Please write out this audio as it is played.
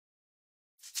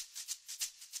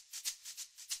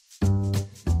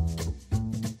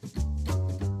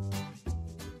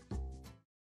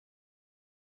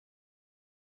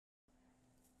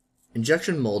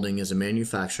Injection molding is a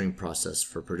manufacturing process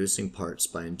for producing parts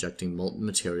by injecting molten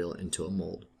material into a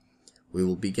mold. We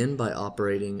will begin by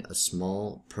operating a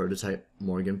small prototype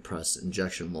Morgan Press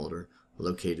injection molder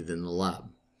located in the lab.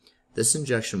 This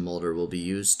injection molder will be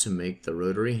used to make the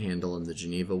rotary handle in the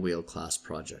Geneva Wheel class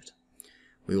project.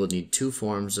 We will need two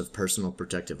forms of personal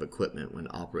protective equipment when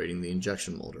operating the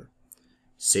injection molder: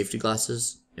 safety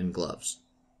glasses and gloves.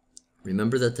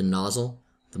 Remember that the nozzle,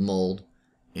 the mold,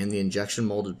 and the injection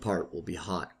molded part will be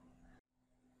hot.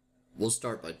 We'll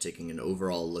start by taking an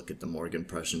overall look at the Morgan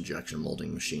Press injection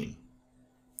molding machine.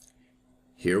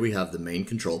 Here we have the main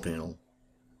control panel,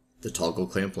 the toggle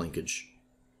clamp linkage,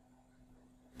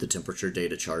 the temperature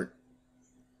data chart,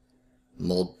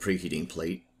 mold preheating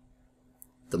plate,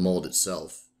 the mold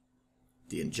itself,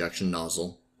 the injection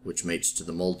nozzle, which mates to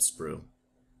the mold sprue,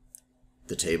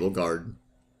 the table guard,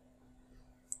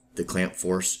 the clamp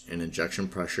force and injection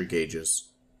pressure gauges,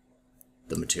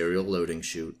 the material loading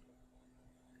chute,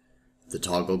 the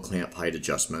toggle clamp height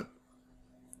adjustment,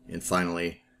 and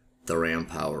finally, the ram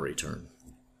power return.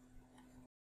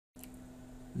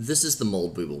 This is the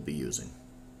mold we will be using.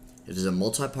 It is a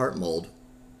multi-part mold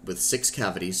with 6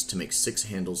 cavities to make 6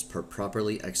 handles per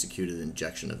properly executed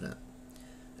injection event.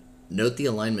 Note the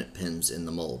alignment pins in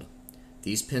the mold.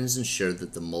 These pins ensure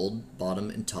that the mold bottom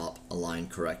and top align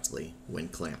correctly when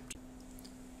clamped.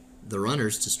 The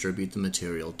runners distribute the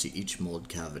material to each mold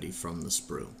cavity from the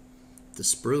sprue. The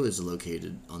sprue is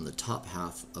located on the top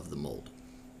half of the mold.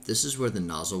 This is where the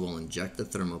nozzle will inject the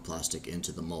thermoplastic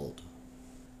into the mold.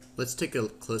 Let's take a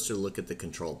closer look at the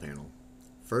control panel.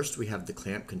 First, we have the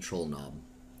clamp control knob.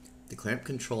 The clamp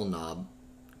control knob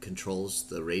controls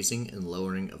the raising and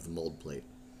lowering of the mold plate.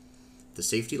 The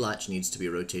safety latch needs to be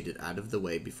rotated out of the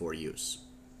way before use.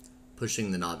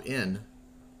 Pushing the knob in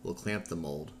will clamp the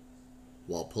mold,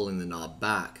 while pulling the knob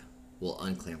back will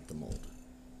unclamp the mold.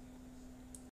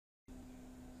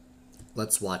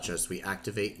 Let's watch as we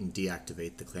activate and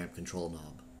deactivate the clamp control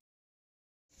knob.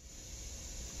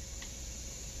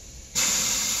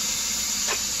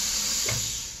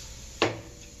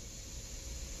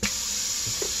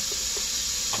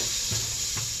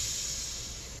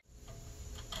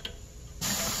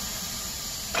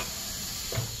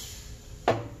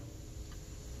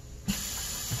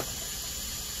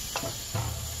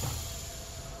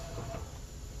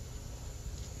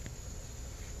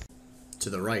 To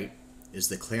the right is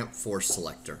the clamp force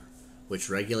selector, which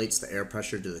regulates the air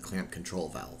pressure to the clamp control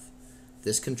valve.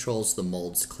 This controls the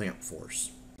mold's clamp force.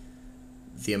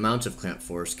 The amount of clamp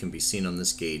force can be seen on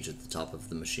this gauge at the top of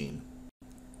the machine.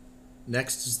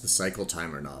 Next is the cycle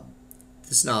timer knob.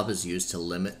 This knob is used to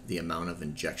limit the amount of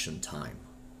injection time.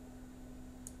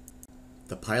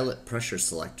 The pilot pressure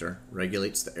selector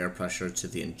regulates the air pressure to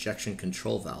the injection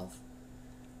control valve.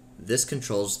 This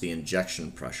controls the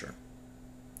injection pressure.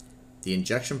 The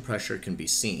injection pressure can be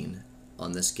seen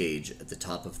on this gauge at the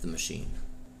top of the machine.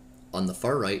 On the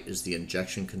far right is the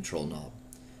injection control knob.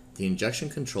 The injection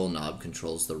control knob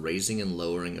controls the raising and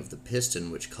lowering of the piston,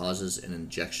 which causes an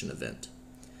injection event.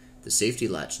 The safety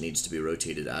latch needs to be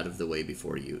rotated out of the way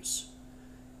before use.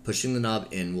 Pushing the knob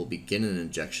in will begin an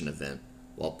injection event,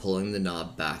 while pulling the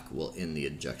knob back will end the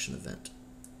injection event.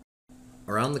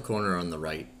 Around the corner on the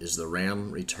right is the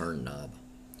ram return knob.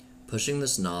 Pushing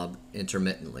this knob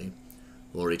intermittently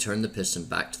will return the piston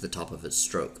back to the top of its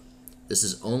stroke. This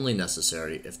is only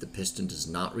necessary if the piston does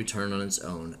not return on its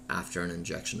own after an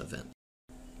injection event.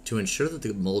 To ensure that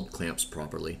the mold clamps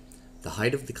properly, the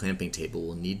height of the clamping table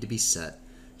will need to be set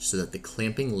so that the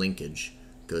clamping linkage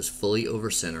goes fully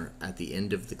over center at the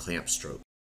end of the clamp stroke.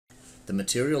 The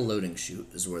material loading chute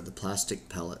is where the plastic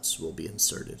pellets will be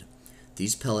inserted.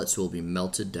 These pellets will be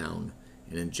melted down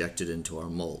and injected into our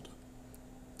mold.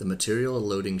 The material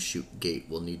loading chute gate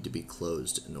will need to be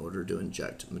closed in order to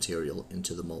inject material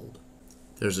into the mold.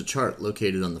 There's a chart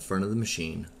located on the front of the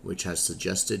machine which has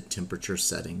suggested temperature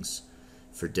settings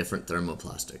for different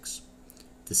thermoplastics.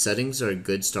 The settings are a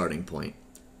good starting point,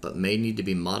 but may need to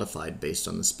be modified based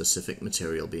on the specific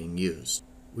material being used.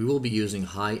 We will be using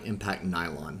high impact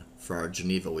nylon for our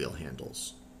Geneva wheel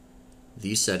handles.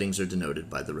 These settings are denoted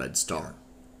by the red star.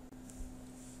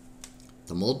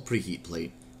 The mold preheat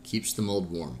plate keeps the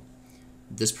mold warm.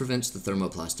 This prevents the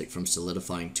thermoplastic from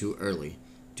solidifying too early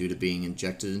due to being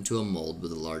injected into a mold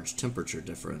with a large temperature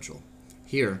differential.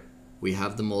 Here, we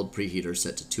have the mold preheater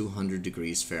set to 200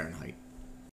 degrees Fahrenheit.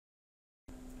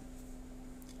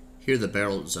 Here the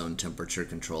barrel zone temperature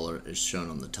controller is shown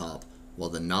on the top,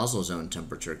 while the nozzle zone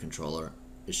temperature controller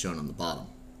is shown on the bottom.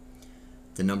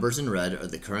 The numbers in red are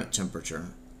the current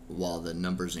temperature, while the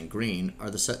numbers in green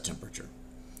are the set temperature.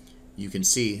 You can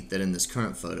see that in this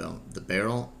current photo, the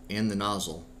barrel and the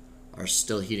nozzle are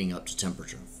still heating up to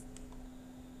temperature.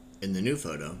 In the new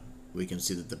photo, we can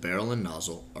see that the barrel and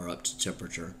nozzle are up to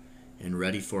temperature and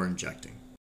ready for injecting.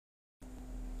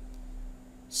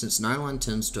 Since nylon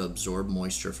tends to absorb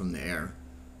moisture from the air,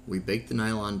 we bake the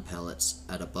nylon pellets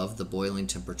at above the boiling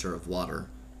temperature of water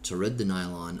to rid the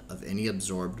nylon of any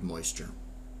absorbed moisture.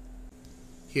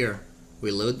 Here,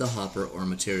 we load the hopper or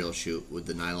material chute with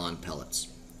the nylon pellets.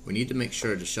 We need to make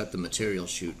sure to shut the material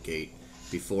chute gate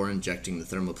before injecting the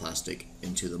thermoplastic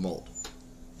into the mold.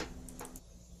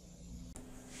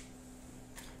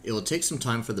 It will take some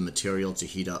time for the material to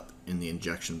heat up in the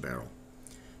injection barrel.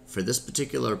 For this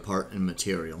particular part and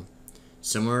material,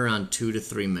 somewhere around 2 to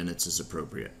 3 minutes is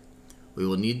appropriate. We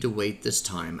will need to wait this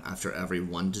time after every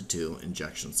 1 to 2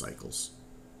 injection cycles.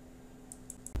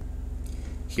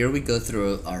 Here we go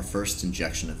through our first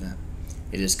injection event.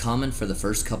 It is common for the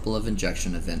first couple of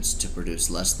injection events to produce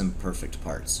less than perfect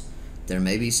parts. There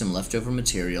may be some leftover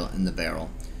material in the barrel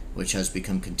which has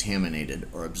become contaminated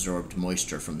or absorbed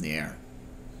moisture from the air.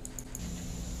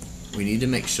 We need to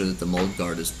make sure that the mold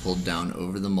guard is pulled down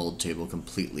over the mold table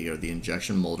completely or the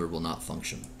injection molder will not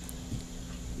function.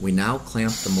 We now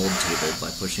clamp the mold table by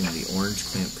pushing the orange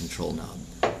clamp control knob.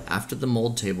 After the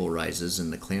mold table rises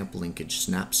and the clamp linkage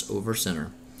snaps over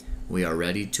center, we are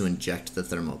ready to inject the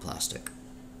thermoplastic.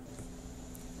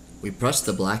 We press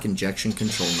the black injection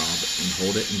control knob and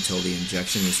hold it until the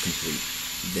injection is complete,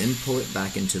 then pull it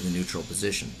back into the neutral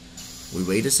position. We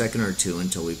wait a second or two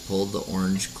until we pull the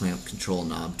orange clamp control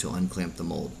knob to unclamp the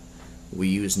mold. We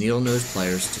use needle nose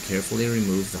pliers to carefully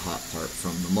remove the hot part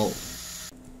from the mold.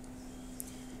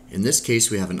 In this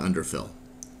case we have an underfill,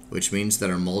 which means that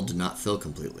our mold did not fill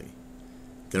completely.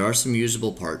 There are some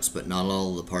usable parts, but not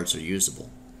all of the parts are usable.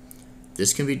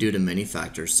 This can be due to many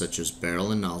factors such as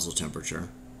barrel and nozzle temperature,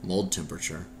 mold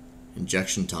temperature,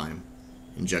 injection time,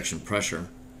 injection pressure,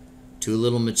 too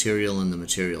little material in the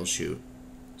material chute,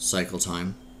 cycle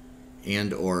time,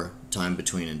 and or time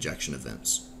between injection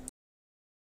events.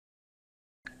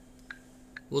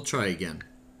 We'll try again.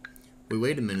 We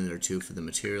wait a minute or two for the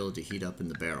material to heat up in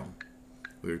the barrel.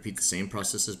 We repeat the same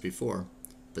process as before,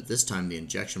 but this time the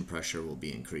injection pressure will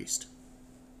be increased.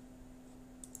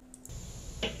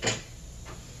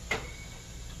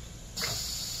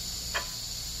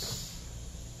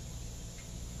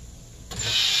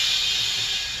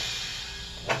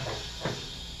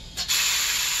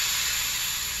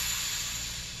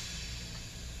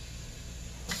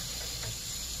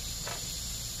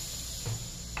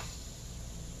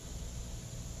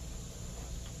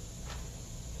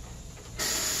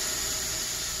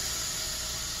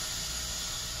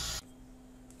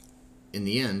 In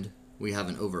the end, we have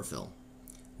an overfill,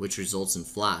 which results in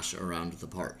flash around the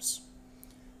parts.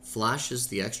 Flash is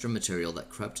the extra material that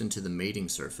crept into the mating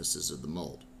surfaces of the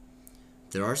mold.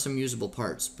 There are some usable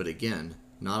parts, but again,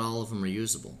 not all of them are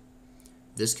usable.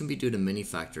 This can be due to many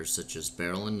factors such as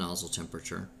barrel and nozzle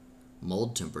temperature,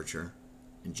 mold temperature,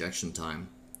 injection time,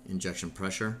 injection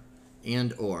pressure,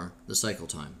 and or the cycle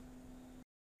time.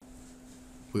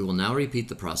 We will now repeat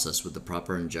the process with the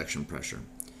proper injection pressure.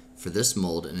 For this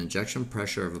mold, an injection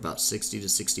pressure of about 60 to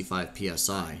 65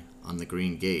 psi on the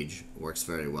green gauge works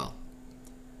very well.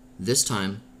 This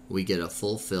time, we get a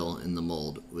full fill in the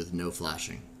mold with no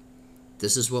flashing.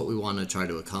 This is what we want to try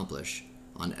to accomplish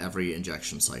on every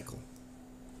injection cycle.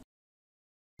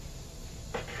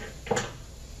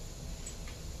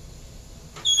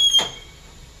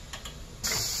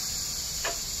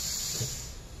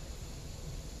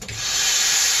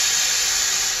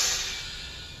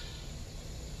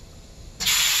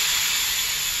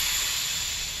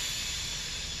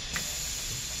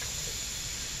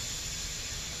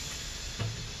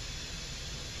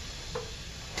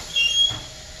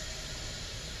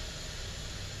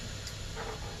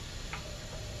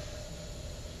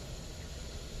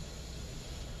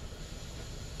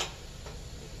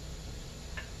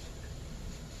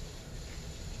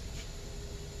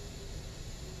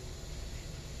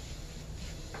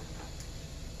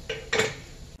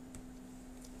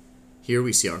 Here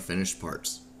we see our finished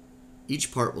parts.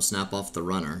 Each part will snap off the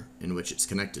runner in which it's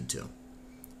connected to.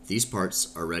 These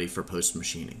parts are ready for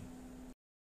post-machining.